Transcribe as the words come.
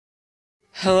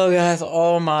Hello guys,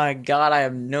 oh my god, I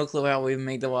have no clue how we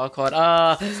made the wild card.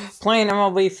 Playing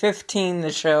MLB 15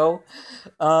 the show.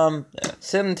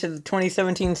 Sitting to the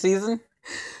 2017 season.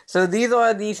 So these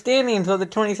are the standings for the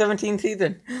 2017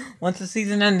 season. Once the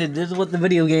season ended, this is what the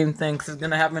video game thinks is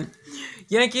gonna happen.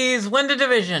 Yankees win the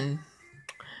division.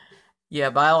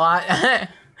 Yeah, by a lot.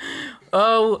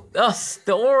 Oh, us,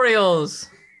 the Orioles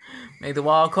made the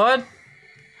wild card.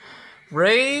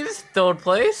 Rays, third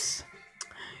place.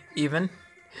 Even.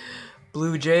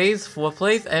 Blue Jays, 4th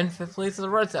place, and 5th place is the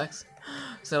Red Sox.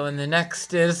 So, in the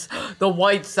next is the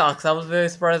White Sox. I was very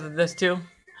surprised at this, too.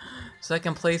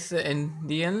 2nd place, the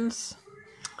Indians.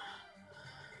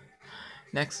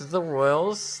 Next is the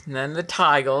Royals, and then the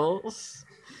Tigers,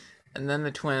 and then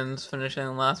the Twins, finishing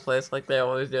in last place like they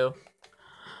always do.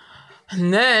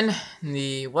 And then, in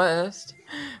the West,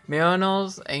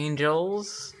 Mariners,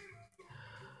 Angels,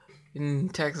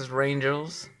 and Texas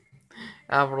Rangers,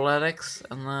 Athletics,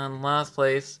 and then last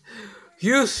place,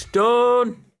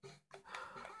 Houston.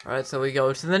 Alright, so we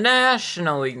go to the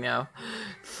National League now.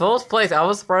 1st place, I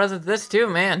was surprised at this too,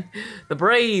 man. The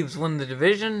Braves win the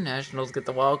division. Nationals get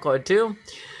the wild card too.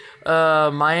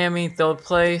 Miami, 3rd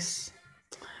place.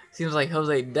 Seems like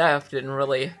Jose Def didn't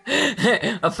really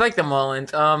affect them all.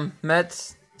 And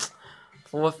Mets,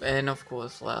 4th, and of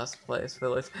course last place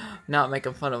Phillies. Not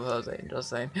making fun of Jose, just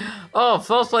saying. Oh,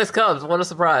 1st place Cubs, what a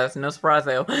surprise. No surprise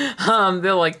though.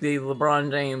 They're like the LeBron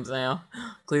James now.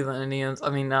 Cleveland Indians,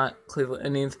 I mean not Cleveland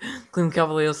Indians, Cleveland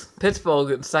Cavaliers.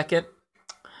 Pittsburgh 2nd.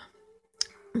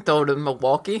 3rd is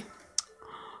Milwaukee.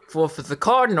 4th is the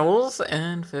Cardinals,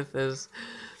 and 5th is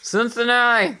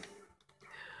Cincinnati.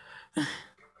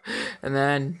 And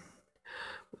then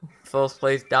 1st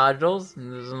place Dodgers,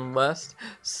 and this is in the West.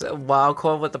 So, wild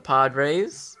card with the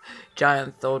Padres.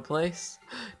 Giants 3rd place.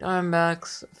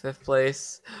 Diamondbacks 5th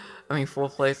place.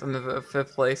 4th place, and the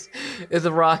 5th place is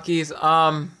the Rockies.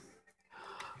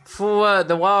 For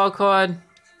the wild card,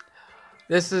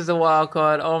 this is the wild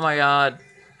card. Oh my god.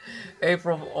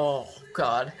 October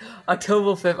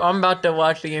 5th. I'm about to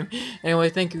watch the game. Anyway,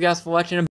 thank you guys for watching.